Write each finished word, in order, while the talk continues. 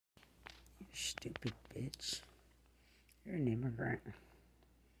Stupid bitch. You're an immigrant.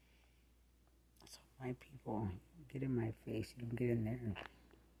 That's all my people. Get in my face. You don't get in there.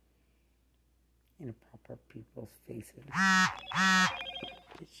 In the proper people's faces.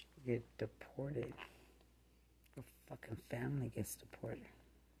 Bitch, you get deported. Your fucking family gets deported.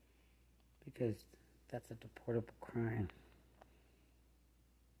 Because that's a deportable crime.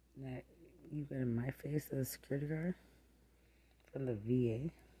 Now, you got in my face as a security guard from the VA,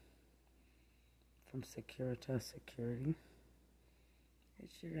 from Securitas Security.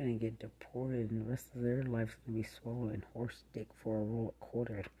 You're gonna get deported, and the rest of their life's gonna be swollen horse dick for a roll of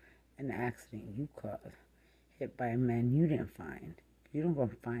quarters. An accident you caused, hit by a man you didn't find. You don't go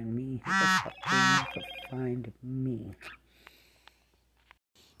find me. Who the fuck can you find me?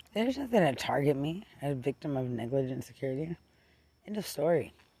 There's nothing to target me as a victim of negligent security. End of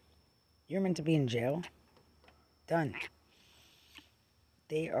story. You're meant to be in jail. Done.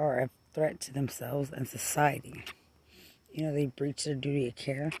 They are a threat to themselves and society. You know, they breached their duty of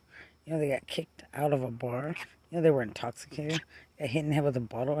care. You know, they got kicked out of a bar. You know, they were intoxicated. Got hit in the head with a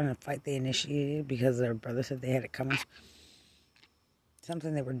bottle in a fight they initiated because their brother said they had it coming.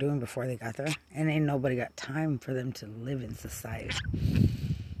 Something they were doing before they got there. And ain't nobody got time for them to live in society.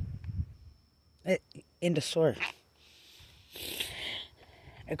 End of story.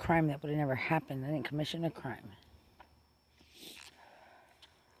 A crime that would have never happened. They didn't commission a crime.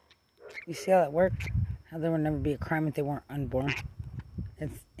 You see how that worked? How there would never be a crime if they weren't unborn.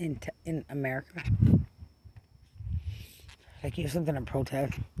 It's in America. Like you have something to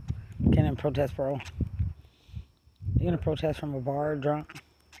protest. You can't protest, bro. You're gonna protest from a bar drunk.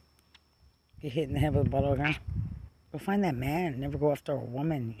 Get hit in the head with a bottle of gun. Go find that man. Never go after a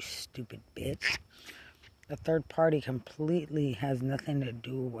woman, you stupid bitch. The third party completely has nothing to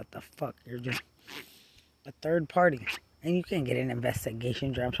do with what the fuck you're doing. A third party. And you can't get an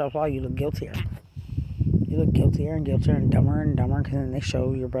investigation job. So all you look guiltier. You look guiltier and dumber because then they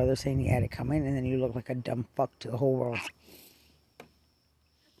show your brother saying he had it coming, and then you look like a dumb fuck to the whole world.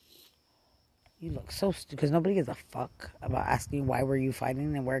 You look so stupid because nobody gives a fuck about asking why were you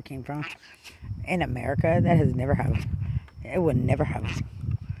fighting and where it came from. In America, that has never happened. It would never happen.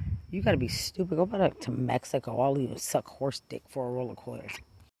 You gotta be stupid. Go back to Mexico. All you suck horse dick for a roll of quarters.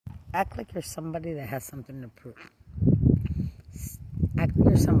 Act like you're somebody that has something to prove. Act like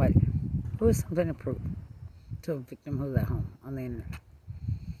you're somebody who has something to prove to a victim who's at home on the internet.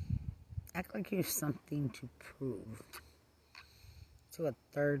 Act like you have something to prove to a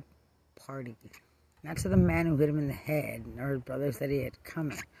third party. Not to the man who hit him in the head, or his brother said he had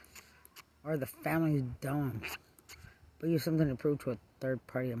coming, or the family's dumb. But you have something to prove to a third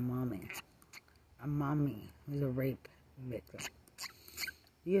party, a mommy who's a rape victim.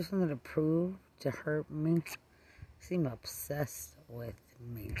 You have something to prove to hurt me. Seem obsessed with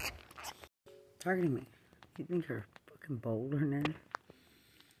me. Targeting me. You think you're fucking bolder than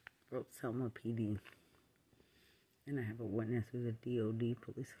wrote Selma PD. And I have a witness who's a DOD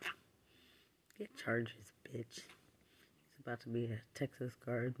police. Get charges, bitch. He's about to be a Texas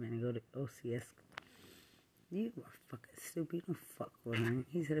guardsman and go to OCS. You are fucking stupid. You don't fuck with him.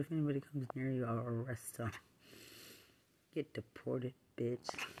 He said if anybody comes near you, I'll arrest them. Get deported, bitch.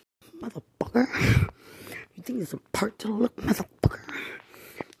 Motherfucker. You think it's a part to look, motherfucker?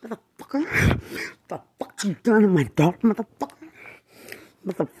 Motherfucker. What the fuck you done to my dog, motherfucker?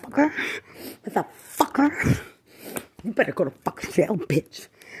 Motherfucker. Motherfucker. You better go to fucking jail, bitch.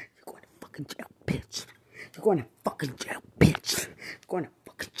 You're going to fucking jail, bitch. You're going to fucking jail, bitch. You're going to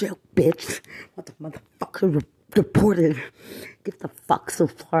fucking jail, bitch. What the motherfucker deported? Get the fuck so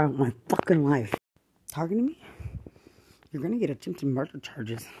far out of my fucking life. Targeting me? You're gonna get attempted murder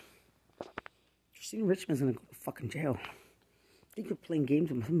charges. Christina Richmond's gonna go to fucking jail. I think you're playing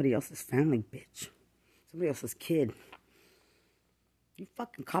games with somebody else's family, bitch. Somebody else's kid. You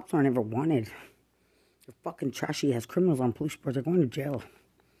fucking cops aren't ever wanted. You're fucking trashy ass criminals on police reports are going to jail.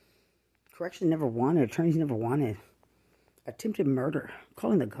 Corrections never wanted. Attorneys never wanted. Attempted murder. I'm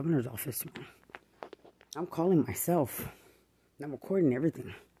calling the governor's office tomorrow. I'm calling myself. And I'm recording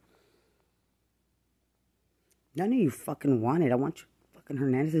everything. None of you fucking want it. I want you fucking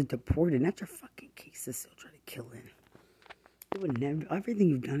Hernandez is deported. Not your fucking case to still try to kill him. You would never. Everything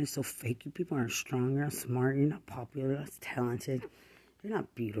you've done is so fake. You people aren't strong. You're not smart. You're not popular. You're not talented. You're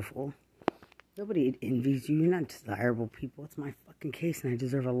not beautiful. Nobody envies you. You're not desirable people. It's my fucking case, and I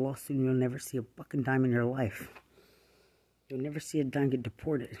deserve a lawsuit. And you'll never see a fucking dime in your life. You'll never see a dime get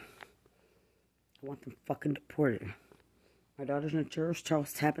deported. I want them fucking deported. My daughter's in a Charles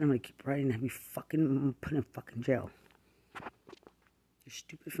Tappan. I'm gonna keep writing and have you fucking put in fucking jail. You're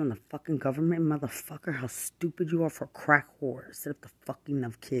stupid from the fucking government, motherfucker. How stupid you are for crack whores instead of the fucking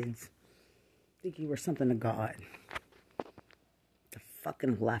of kids. Think you were something to God. The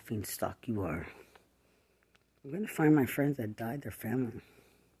fucking laughing stock you are. I'm gonna find my friends that died, their family.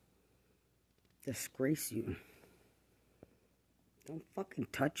 Disgrace you. Don't fucking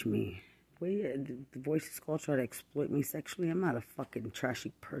touch me. The voices call try to exploit me sexually. I'm not a fucking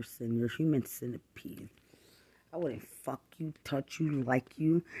trashy person. You're a human centipede. I wouldn't fuck you, touch you, like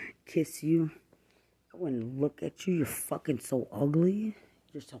you, kiss you. I wouldn't look at you. You're fucking so ugly.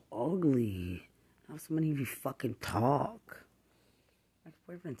 You're so ugly. How so many of you fucking talk? My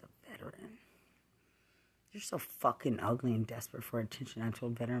boyfriend's a veteran. You're so fucking ugly and desperate for attention. I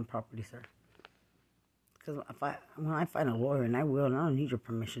told veteran property, sir. Because when I find a lawyer, and I will, and I don't need your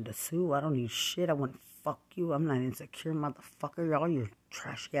permission to sue. I don't need shit. I wouldn't fuck you. I'm not insecure, motherfucker. Y'all, you're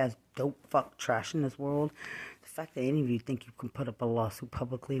trashy ass dope fuck trash in this world. The fact that any of you think you can put up a lawsuit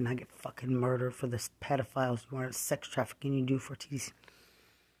publicly and not get fucking murdered for this pedophiles you are, sex trafficking you do for TDC.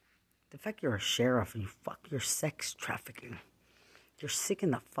 The fact you're a sheriff and you fuck your sex trafficking. You're sick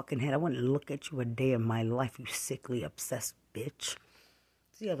in the fucking head. I wouldn't look at you a day in my life, you sickly obsessed bitch.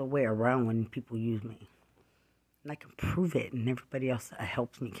 It's the other way around when people use me. And I can prove it, and everybody else that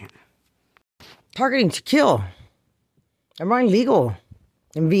helps me can. Targeting to kill. I'm running legal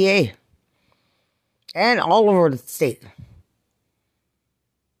in VA. And all over the state. I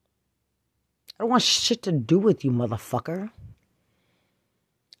don't want shit to do with you, motherfucker.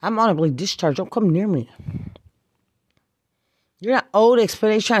 I'm honorably discharged. Don't come near me. You're not owed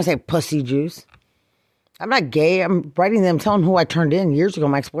explanation trying to say pussy juice. I'm not gay. I'm writing them telling who I turned in years ago,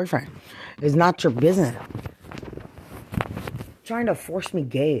 my ex-boyfriend. It's not your business. Trying to force me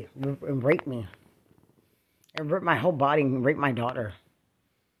gay and rape me. And rip my whole body and rape my daughter.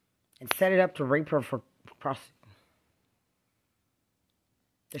 And set it up to rape her for prostitution.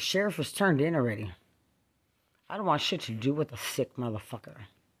 The sheriff was turned in already. I don't want shit to do with a sick motherfucker.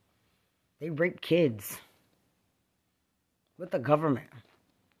 They rape kids. With the government.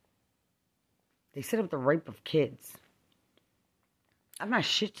 They set up the rape of kids. I'm not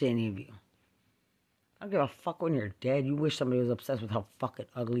shit to any of you. I don't give a fuck when you're dead. You wish somebody was obsessed with how fucking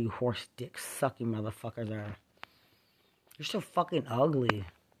ugly you horse dick sucking motherfuckers are. You're so fucking ugly.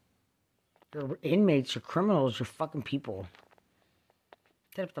 You're inmates, you're criminals, you're fucking people.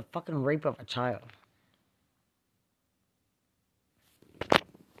 Set up the fucking rape of a child.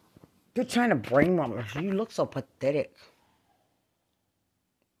 You're trying to brainwash me. You look so pathetic.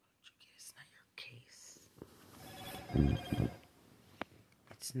 It's not your case.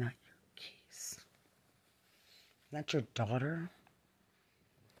 It's not your case. Not your daughter.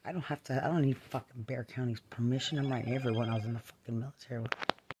 I don't need fucking Bear County's permission. I'm writing everyone I was in the fucking military with.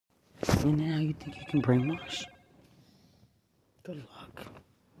 And now you think you can brainwash? Good luck.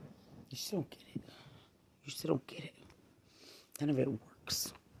 You still don't get it. You still don't get it. None of it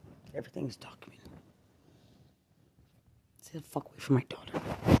works. Everything's documented. Stay the fuck away from my daughter.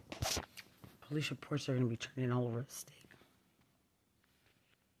 Police reports are going to be turned in all over the state.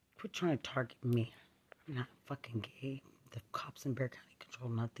 Quit trying to target me. I'm not fucking gay. The cops in Bear County control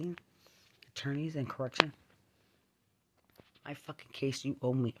nothing. Attorneys and correction. My fucking case, you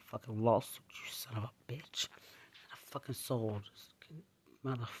owe me a fucking lawsuit, you son of a bitch. And a fucking soul just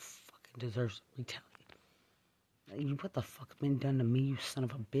motherfucking deserves retaliation. What the fuck been done to me, you son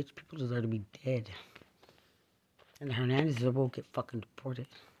of a bitch? People deserve to be dead. And the Hernandezes will get fucking deported.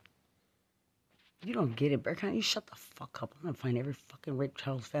 You don't get it, Bear County. You shut the fuck up. I'm gonna find every fucking rape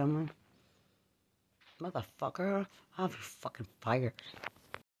child's family. Motherfucker, I'll have you fucking fired.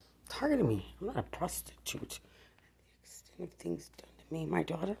 Targeting me. I'm not a prostitute. The extent of things done to me, my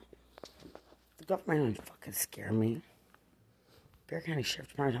daughter. The government don't fucking scare me. Bear County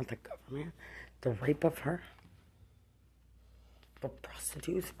Sheriff's Department, not the government. The rape of her. But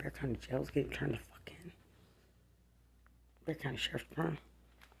prostitutes, Bear County jails getting turned to fucking. Bear County Sheriff's Department.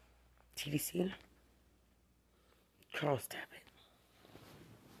 TDC. Charles Tabbitt.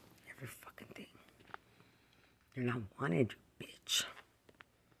 Every fucking thing. You're not wanted, you bitch.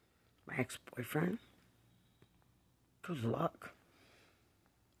 My ex-boyfriend. Good luck.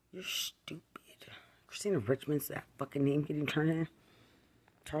 You're stupid. Christina Richmond's that fucking name getting turned in.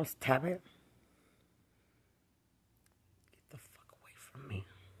 Charles Tabbitt. Get the fuck away from me.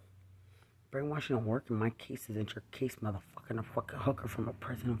 Brainwashing don't work in my case isn't your case, motherfucker. A fucking hooker from a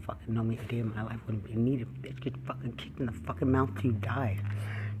prison who fucking know me a day in my life wouldn't be needed, bitch. Get fucking kicked in the fucking mouth till you die.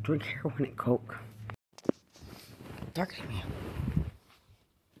 Drink heroin and coke. Targeting me.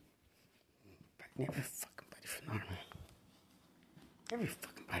 Every fucking body from the army. Every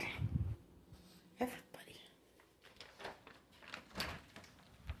fucking body. Everybody.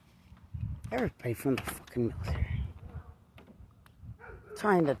 Everybody from the fucking military.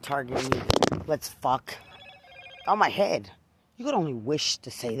 Trying to target me. Let's fuck. On my head. You could only wish to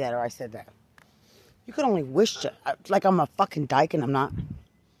say that, or I said that. You could only wish to, like I'm a fucking dyke and I'm not.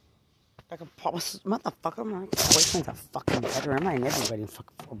 Like a motherfucker, my boyfriend's a fucking veteran. I'm writing everybody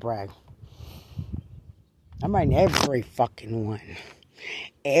fucking for brag. I'm writing every fucking one.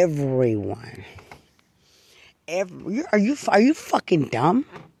 Everyone. Are you fucking dumb?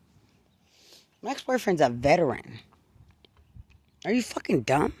 My ex-boyfriend's a veteran. Are you fucking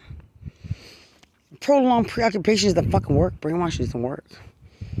dumb? Prolonged preoccupation is the fucking work. Brainwashing doesn't work.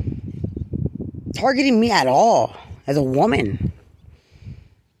 Targeting me at all as a woman.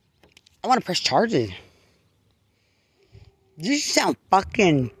 I want to press charges. You sound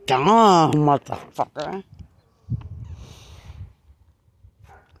fucking dumb, motherfucker.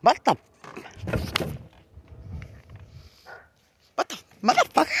 What the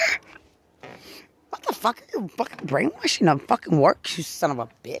motherfucker? Motherfucker, you fucking brainwashing the fucking works, you son of a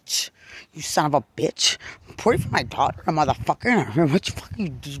bitch. You son of a bitch. Reporting for my daughter, a motherfucker. What you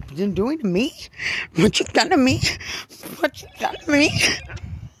fucking been doing to me? What you done to me? What you done to me?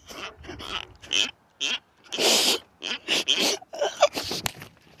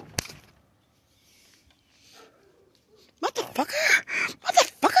 Motherfucker!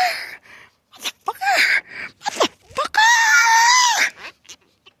 Motherfucker! Motherfucker! Motherfucker!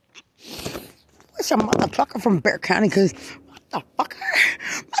 What's a motherfucker from Bear County? Cause motherfucker!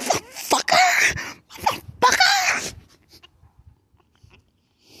 Motherfucker! Motherfucker!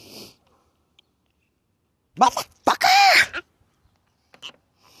 Motherfucker!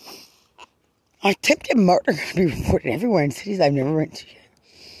 Attempted murder can be reported everywhere in cities I've never been to yet.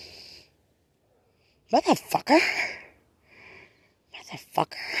 Motherfucker!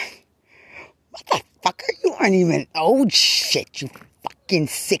 Motherfucker. Motherfucker, you aren't even old shit, you fucking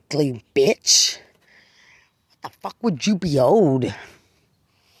sickly bitch. What the fuck would you be old?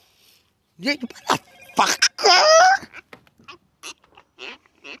 You motherfucker!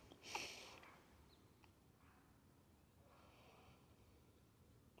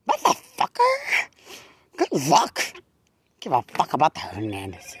 Motherfucker! Good luck. Give a fuck about the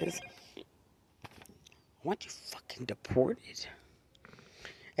Hernandezes. I want you fucking deported.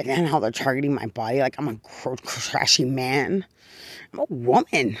 And then how they're targeting my body like I'm a trashy man. I'm a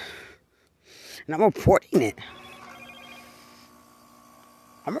woman. And I'm reporting it.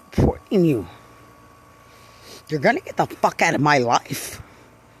 I'm reporting you. You're gonna get the fuck out of my life.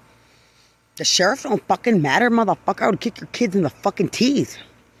 The sheriff don't fucking matter, motherfucker. I would kick your kids in the fucking teeth.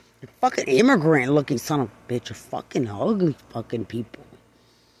 You're fucking immigrant looking son of a bitch. You're fucking ugly fucking people.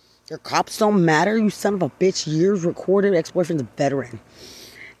 Your cops don't matter, you son of a bitch. Years recorded, ex-boyfriend's a veteran.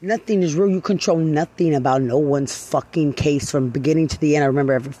 Nothing is real. You control nothing about no one's fucking case from beginning to the end. I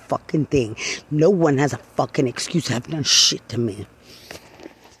remember every fucking thing. No one has a fucking excuse to have done shit to me.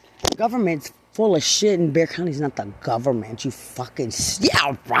 The government's full of shit and Bear County's not the government. You fucking...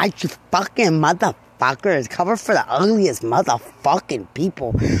 Yeah, right, you fucking motherfuckers. Cover for the ugliest motherfucking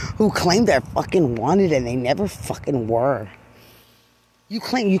people who claim they're fucking wanted and they never fucking were. You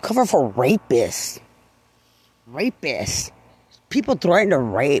cover for rapists. Rapists. People threaten to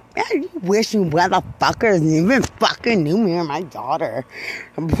rape. Man, you wish you motherfuckers even fucking knew me or my daughter.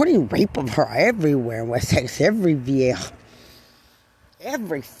 I'm putting rape of her everywhere in West Texas, every VA.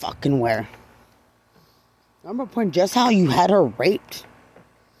 Every fucking where. I'm reporting just how you had her raped.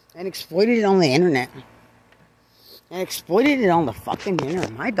 And exploited it on the internet. And exploited it on the fucking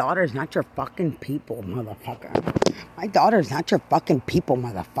internet. My daughter's not your fucking people, motherfucker. My daughter's not your fucking people,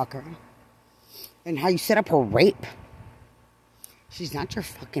 motherfucker. And how you set up her rape. She's not your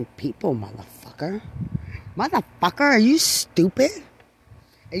fucking people, motherfucker. Motherfucker, are you stupid?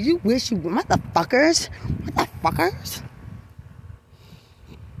 And you wish you... Motherfuckers? Motherfuckers?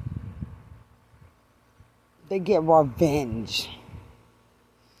 They get revenge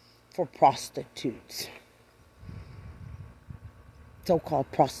for prostitutes.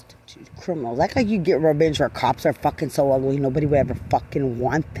 So-called prostitute criminals. Like you get revenge for cops are fucking so ugly. Nobody would ever fucking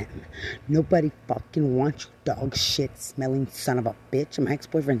want them. Nobody fucking wants you, dog shit smelling son of a bitch. My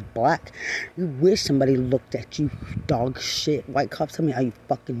ex-boyfriend's black. You wish somebody looked at you, dog shit. White cops tell me how you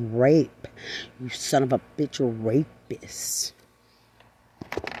fucking rape. You son of a bitch, you're rapist.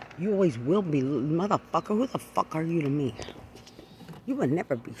 You always will be, motherfucker. Who the fuck are you to me? You would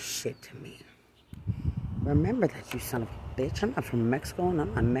never be shit to me. Remember that, you son of a bitch. I'm not from Mexico and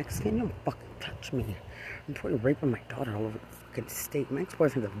I'm not Mexican. You don't fucking touch me. I'm probably raping my daughter all over the fucking state. My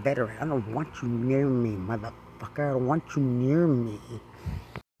ex-boyfriend's a veteran. I don't want you near me, motherfucker. I don't want you near me.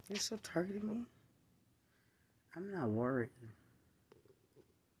 You're still targeting me? I'm not worried.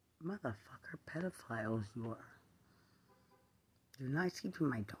 Motherfucker, pedophiles you are. You're not keeping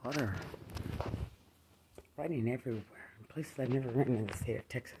my daughter. Writing everywhere. In places I've never written in the state of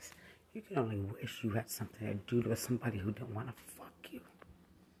Texas. You can only wish you had something to do to somebody who didn't want to fuck you.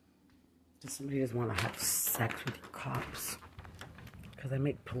 If somebody doesn't want to have sex with your cops. Because I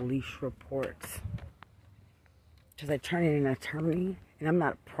make police reports. Because I turn in an attorney. And I'm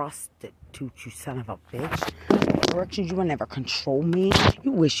not a prostitute, you son of a bitch. Corrections, you will never control me.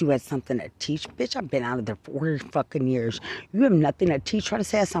 You wish you had something to teach. Bitch, I've been out of there for 4 fucking years. You have nothing to teach. Try to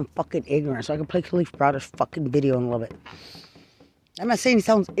say I sound fucking ignorant so I can play Khalif Browder's fucking video and love it. I'm not saying he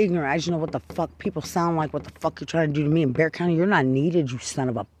sounds ignorant. I just know what the fuck people sound like, what the fuck you're trying to do to me in Bear County. You're not needed, you son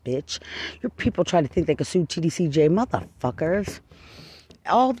of a bitch. Your people try to think they can sue TDCJ, motherfuckers.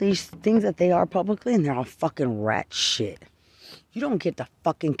 All these things that they are publicly, and they're all fucking rat shit. You don't get to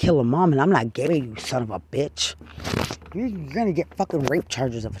fucking kill a mom, and I'm not gay, you son of a bitch. You're gonna get fucking rape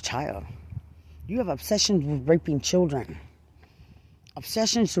charges of a child. You have obsessions with raping children.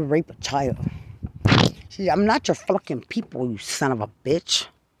 Obsessions to rape a child. See, I'm not your fucking people, you son of a bitch.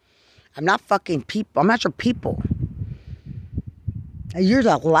 I'm not fucking people. I'm not your people. You're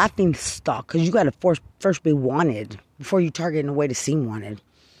the laughing stock, because you gotta first be wanted before you target in a way to seem wanted.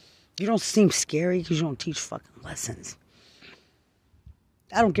 You don't seem scary because you don't teach fucking lessons.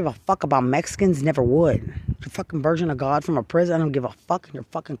 I don't give a fuck about Mexicans, never would. You're a fucking virgin of God from a prison, I don't give a fuck, and your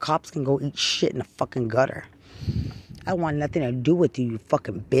fucking cops can go eat shit in the fucking gutter. I want nothing to do with you, you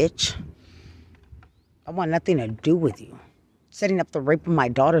fucking bitch. I want nothing to do with you. Setting up the rape of my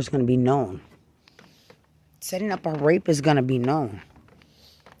daughter is going to be known. Setting up her rape is going to be known.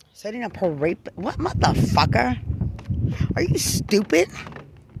 Setting up her rape... What, motherfucker? Are you stupid?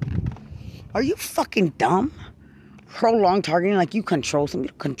 Are you fucking dumb? Prolonged targeting like you control something. You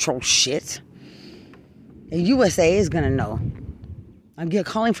don't control shit. The USA is going to know. I'm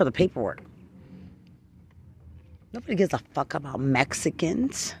calling for the paperwork. Nobody gives a fuck about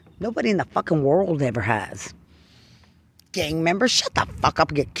Mexicans. Nobody in the fucking world ever has. Gang members, shut the fuck up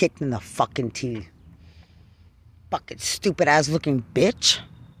and get kicked in the fucking teeth. Fucking stupid ass looking bitch.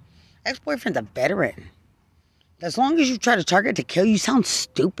 Ex-boyfriend's a veteran. As long as you try to target to kill, you sound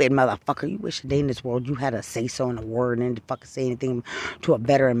stupid, motherfucker. You wish a day in this world you had a say-so in a word and to fucking say anything to a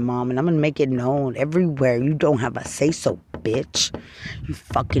veteran mom. And I'm going to make it known everywhere. You don't have a say-so, bitch. You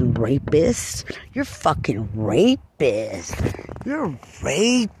fucking rapist. You're fucking rapist. You're a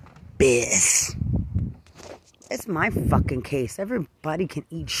rapist. It's my fucking case. Everybody can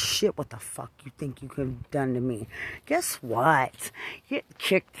eat shit what the fuck you think you could have done to me. Guess what? Get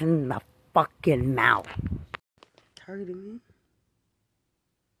kicked in the fucking mouth. Targeting me?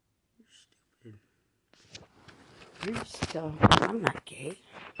 You're stupid. You're still... I'm not gay.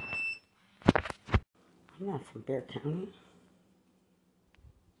 I'm not from Bear County.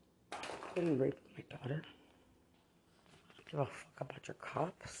 I couldn't rape my daughter. I don't give a fuck about your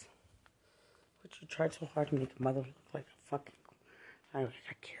cops. But you tried so hard to make a mother look like a fucking... I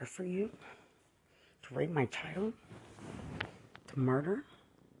care for you. To rape my child. To murder.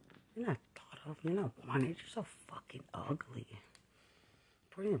 You're not thought of. You're not wanted. You're so fucking ugly.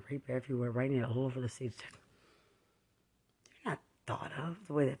 Putting rape everywhere, writing it all over the stage. You're not thought of.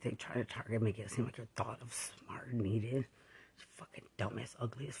 The way that they try to target, make it seem like you're thought of, smart, and needed. It's fucking dumbest,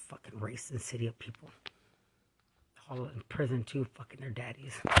 ugliest fucking race and city of people. All in prison too, fucking their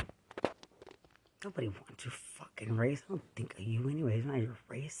daddies. Nobody wants your fucking race. I don't think of you anyways. It's not your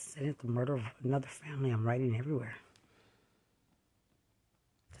race. And it's the murder of another family. I'm writing everywhere.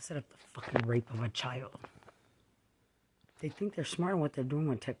 To set up the fucking rape of a child. They think they're smart in what they're doing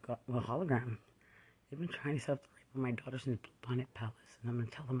with hologram. They've been trying to set up the rape of my daughters in the BLUEBONNET Palace. And I'm going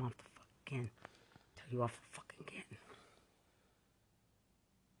to tell them off the fuck again. Tell you off the fucking again.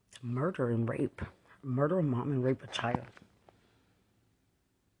 To murder and rape. Murder a mom and rape a child.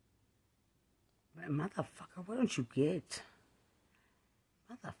 But motherfucker, what don't you get?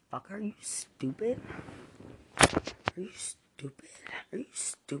 Motherfucker, are you stupid? Are you stupid? Are you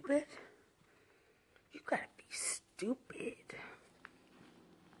stupid? You gotta be stupid.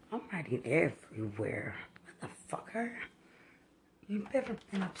 I'm writing everywhere. Motherfucker. You've ever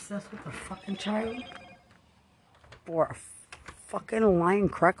been obsessed with a fucking child? Or a fucking lying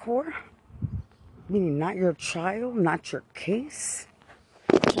crack whore? Meaning not your child, not your case?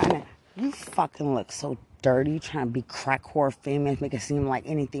 You fucking look so dirty, trying to be crack whore famous, make it seem like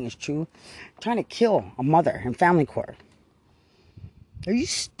anything is true. Trying to kill a mother in family court. Are you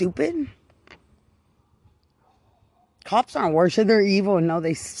stupid? Cops aren't worse, they're evil and no,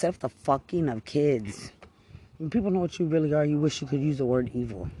 they set the fucking of kids. When people know what you really are, you wish you could use the word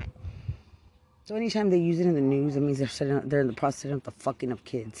evil. So anytime they use it in the news, it means they're in the process of the fucking of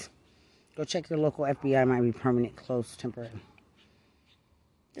kids. Go check your local FBI, might be permanent, closed, temporary.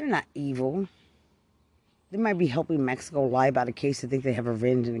 They're not evil. They might be helping Mexico lie about a case. They think they have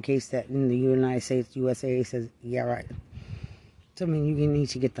revenge in a case that in the United States, USA says, yeah, right. So, I mean, you need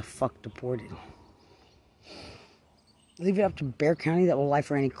to get the fuck deported. Leave it up to Bexar County that will lie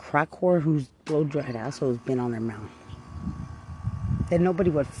for any crack whore whose blow-dried asshole has been on their mouth. Then nobody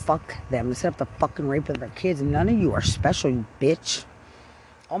would fuck them. They set up the fucking rape of their kids. None of you are special, you bitch.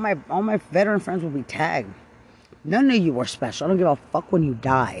 All my veteran friends will be tagged. None of you are special. I don't give a fuck when you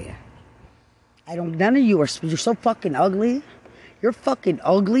die. None of you are, you're so fucking ugly. You're fucking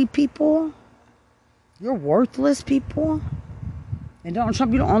ugly people. You're worthless people. And Donald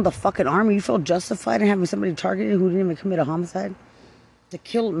Trump, you don't own the fucking army. You feel justified in having somebody targeted who didn't even commit a homicide? To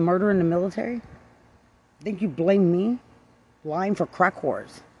kill, murder in the military? Think you blame me? Lying for crack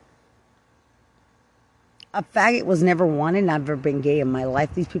whores. A faggot was never wanted. I've never been gay in my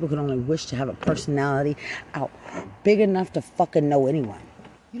life. These people can only wish to have a personality out big enough to fucking know anyone.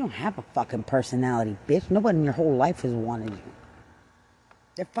 You don't have a fucking personality, bitch. Nobody in your whole life has wanted you.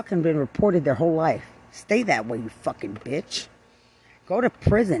 They've fucking been reported their whole life. Stay that way, you fucking bitch. Go to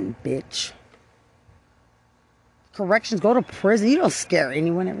prison, bitch. Corrections, go to prison. You don't scare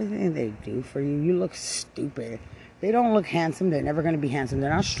anyone. Everything they do for you, you look stupid. They don't look handsome. They're never going to be handsome.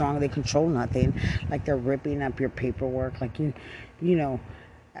 They're not strong. They control nothing. Like they're ripping up your paperwork. Like you know,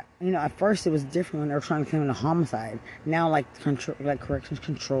 at first it was different when they were trying to claim a homicide. Now, like corrections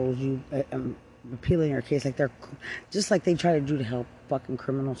controls you, appealing your case. Like they're just like they try to do to help fucking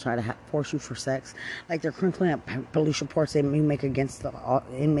criminals try to force you for sex. Like they're crinkling up police reports they make against the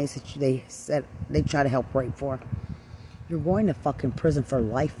inmates that they said they try to help rape for. You're going to fucking prison for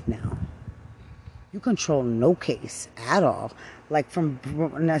life now. You control no case at all. Like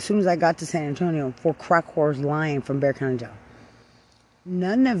as soon as I got to San Antonio, 4 crack whores lying from Bexar County Jail.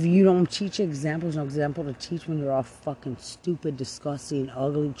 None of you don't teach examples. No example to teach when you're all fucking stupid, disgusting,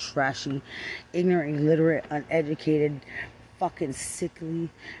 ugly, trashy, ignorant, illiterate, uneducated, fucking sickly,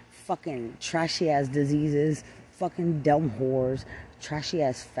 fucking trashy ass diseases, fucking dumb whores, trashy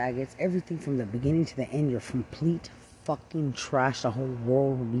ass faggots. Everything from the beginning to the end, you're complete fucking trash. The whole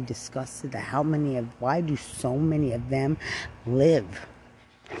world will be disgusted at why do so many of them live?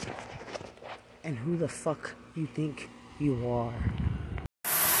 And who the fuck do you think you are?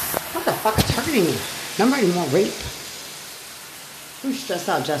 What the fuck is targeting me? Nobody want rape. Who's stressed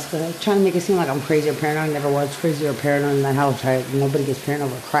out, Jessica? Trying to make it seem like I'm crazy or paranoid. I never was crazy or paranoid in that house. Nobody gets paranoid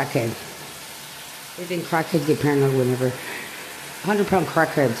over a crackhead. They think crackheads get paranoid whenever 100-pound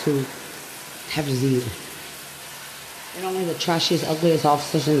crackheads who have disease. And only the trashiest, ugliest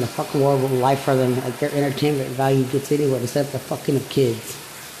officers in the fucking world will lie for them. Like their entertainment value gets anywhere except the fucking of kids.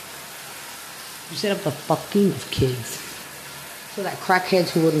 You set up the fucking of kids. So that crackheads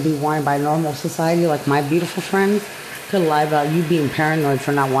who wouldn't be wanted by normal society, like my beautiful friends, could lie about you being paranoid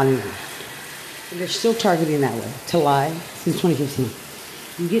for not wanting them. And they're still targeting that way, to lie, since 2015.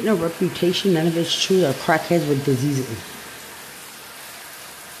 You get no reputation, none of it's true. They're crackheads with diseases.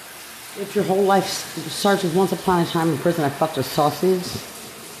 If your whole life starts with once upon a time in prison I fucked a sausage,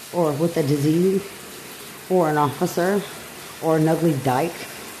 or with a disease, or an officer, or an ugly dyke,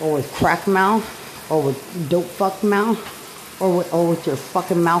 or with crack mouth, or with dope fuck mouth, or with your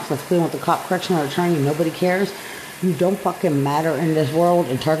fucking mouth that's clean with the cop correctional attorney, nobody cares. You don't fucking matter in this world,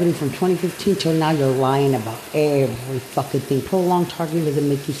 and targeting from 2015 till now, you're lying about every fucking thing. Prolonged targeting doesn't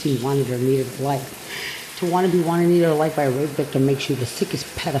make you seem wanted or needed of life. To want to be wanted, needed, or liked by a rape victim makes you the sickest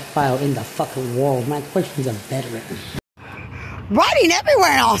pedophile in the fucking world. My question's a veteran. Riding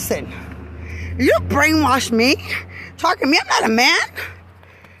everywhere in Austin. You brainwashed me. Talking to me, I'm not a man.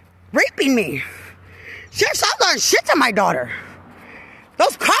 Raping me. Sheriff's office aren't shit to my daughter.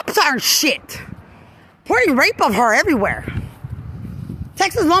 Those cops aren't shit. Reporting rape of her everywhere.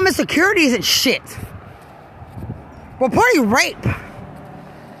 Texas Homeland Security isn't shit. Reporting rape.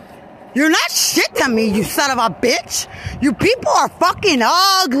 You're not shit to me, you son of a bitch. You people are fucking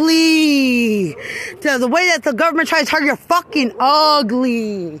ugly. To the way that the government tries to target, you're fucking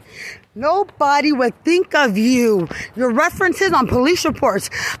ugly. Nobody would think of you. Your references on police reports.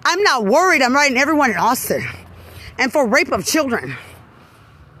 I'm not worried. I'm writing everyone in Austin. And for rape of children.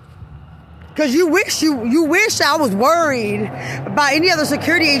 Because you wish I was worried about any other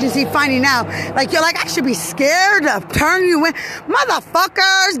security agency finding out. Like, you're like, I should be scared to turn you in.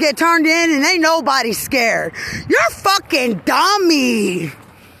 Motherfuckers get turned in and ain't nobody scared. You're fucking dummy.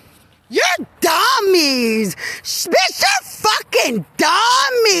 You're dummies. Bitch, you're fucking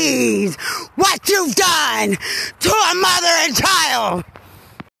dummies. What you've done to a mother and child.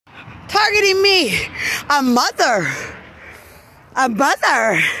 Targeting me. A mother.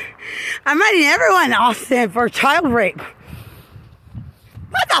 I'm writing everyone off there for child rape.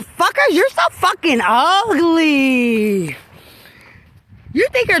 Motherfucker, you're so fucking ugly. You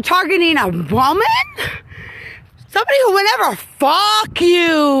think you're targeting a woman? Somebody who would never fuck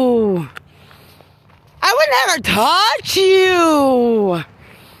you. I would never touch you.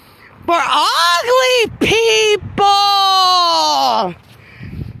 For ugly people.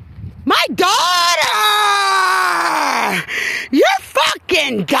 My daughter. You're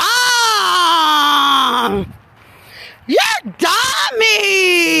fucking dumb. You're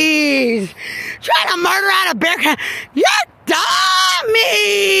dummies. Trying to murder out of bear can. You're dummies.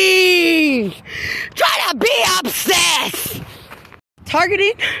 Trying to be obsessed.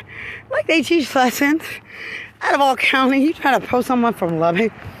 Targeting, like they teach lessons. Out of all county, you try to post someone from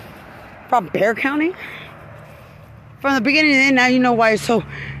Lubbock, from Bear County. From the beginning to the end, now you know why you're so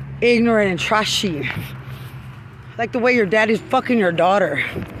ignorant and trashy. Like the way your daddy's fucking your daughter.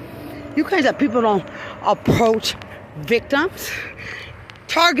 You kinds of people don't approach victims.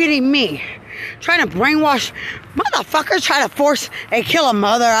 Targeting me. Trying to brainwash motherfuckers, trying to force and kill a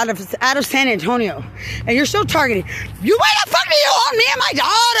mother out of San Antonio. And you're still targeting. You why the fuck do you on me and my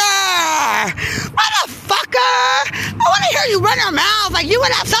daughter? Motherfucker! I want to hear you run your mouth like you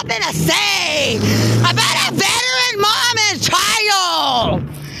would have something to say about a veteran mom and child.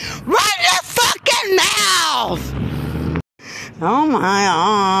 Run your fucking mouth! Oh my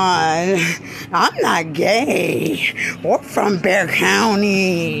God, I'm not gay or from Bear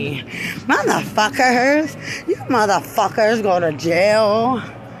County. Motherfuckers, you motherfuckers go to jail.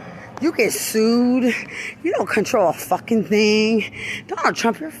 You get sued. You don't control a fucking thing. Donald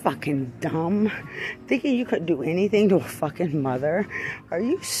Trump, you're fucking dumb. Thinking you could do anything to a fucking mother. Are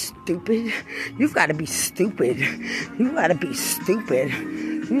you stupid? You've got to be stupid. You got to be stupid.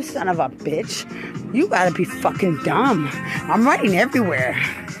 You son of a bitch. You got to be fucking dumb. I'm writing everywhere.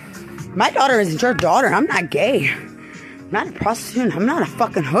 My daughter isn't your daughter. I'm not gay. I'm not a prostitute. I'm not a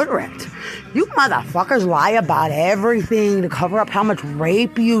fucking hood rat. You motherfuckers lie about everything to cover up how much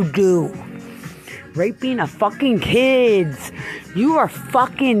rape you do. Raping of fucking kids. You are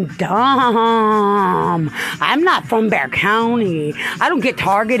fucking dumb. I'm not from Bear County. I don't get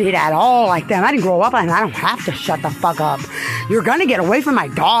targeted at all like that. I didn't grow up and I don't have to shut the fuck up. You're gonna get away from my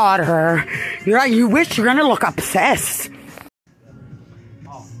daughter. You wish you're gonna look obsessed.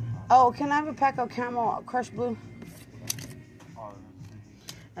 Oh, can I have a pack of Camel Crush Blue?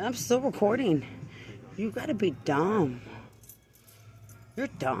 And I'm still recording. You gotta be dumb. You're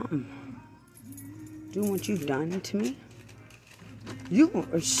dumb. Doing what you've done to me. You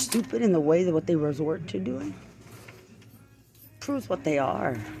are stupid in the way that what they resort to doing. Proves what they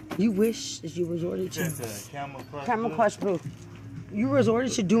are. You wish that you resorted to Camel Crush Blue. You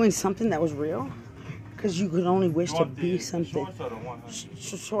resorted to doing something that was real because you could only wish to be something.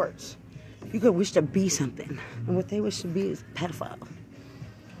 Shorts. You could wish to be something, and what they wish to be is pedophile.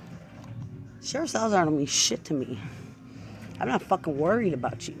 Sheriff Salazar don't mean shit to me. I'm not fucking worried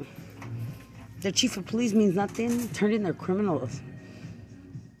about you. The chief of police means nothing. Turned in their criminals.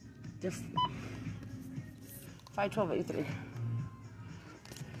 They're 51283.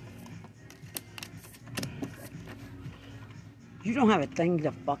 You don't have a thing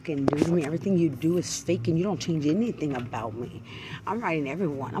to fucking do to me. Everything you do is fake and you don't change anything about me. I'm writing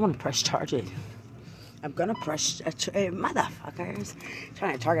everyone. I'm gonna press charges. I'm gonna press motherfuckers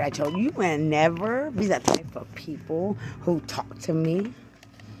trying to target. I told you, you will never be that type of people who talk to me.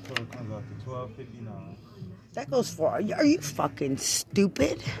 So it comes out to $12.59. That goes for. Are you fucking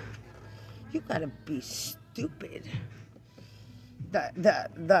stupid? You gotta be stupid.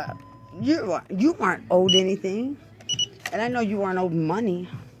 You weren't owed anything, and I know you weren't owed money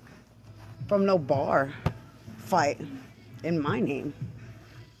from no bar fight in my name.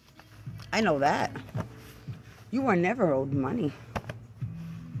 I know that. You were never owed money.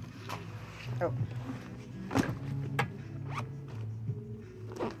 Oh.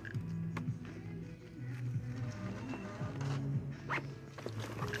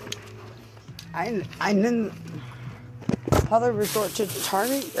 I didn't. How they resort to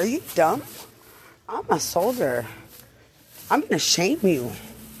Target? Are you dumb? I'm a soldier. I'm gonna shame you.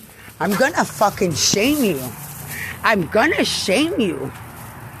 I'm gonna fucking shame you. I'm gonna shame you.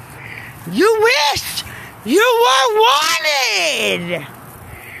 You wish you were wanted.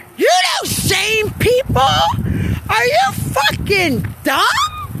 You don't shame people. Are you fucking dumb?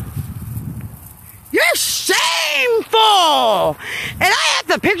 You're shameful. And I have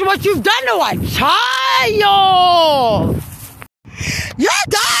to picture what you've done to a child. You're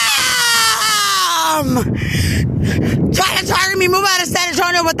dumb. Trying to target me, move out of San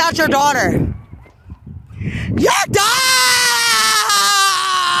Antonio without your daughter. You're dumb.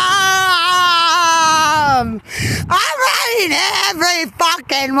 I'm writing every any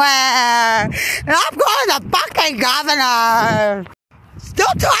fucking where. And I'm going to fucking governor.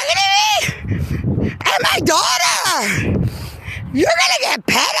 Still targeting me? And my daughter! You're gonna get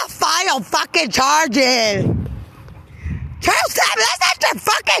pedophile fucking charges! Charles Sam, that's not your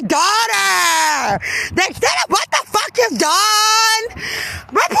fucking daughter! The extent of what the fuck you've done!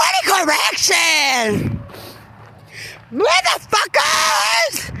 Reporting correction!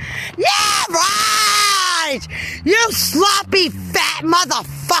 Motherfuckers! Yeah, right! You sloppy fat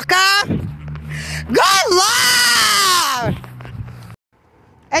motherfucker! Good Lord!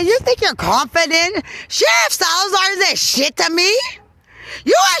 And you think you're confident? Sheriff Salazar is shit to me?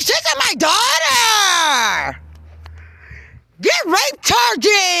 You are shit to my daughter! Get rape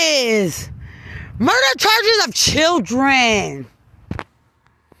charges! Murder charges of children!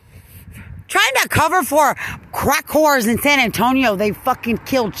 Trying to cover for crack whores in San Antonio. They fucking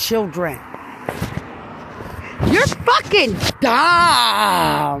killed children. You're fucking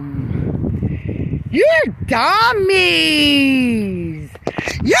dumb. You're dummies.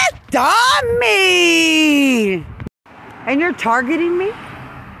 You're dummies. And you're targeting me?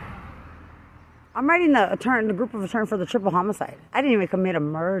 I'm writing the group of attorneys for the triple homicide. I didn't even commit a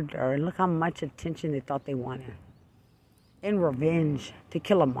murder. And look how much attention they thought they wanted. In revenge to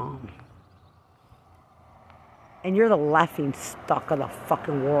kill a mom. And you're the laughing stock of the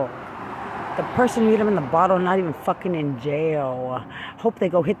fucking world. The person who hit him in the bottle, not even fucking in jail. Hope they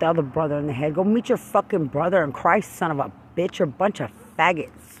go hit the other brother in the head. Go meet your fucking brother and cry, son of a bitch. You're a bunch of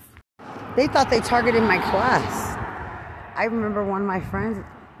faggots. They thought they targeted my class. I remember one of my friends,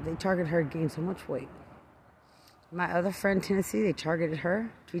 they targeted her, gained so much weight. My other friend, Tennessee, they targeted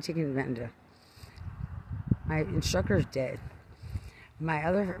her to be taken advantage of. My instructor's dead. My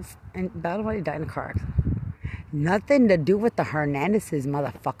other, and Battlebody died in a car accident. Nothing to do with the Hernandezes,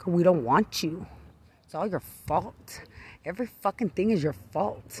 motherfucker. We don't want you. It's all your fault. Every fucking thing is your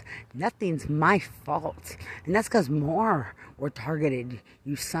fault. Nothing's my fault. And that's because more were targeted,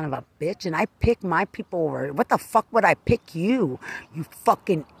 you son of a bitch. And I pick my people over. What the fuck would I pick you? You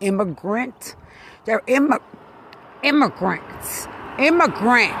fucking immigrant. They're immigrants.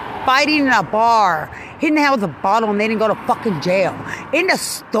 Immigrant fighting in a bar, hitting the head with a bottle, and they didn't go to fucking jail. In the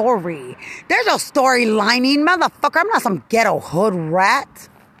story, there's a story lining, motherfucker. I'm not some ghetto hood rat.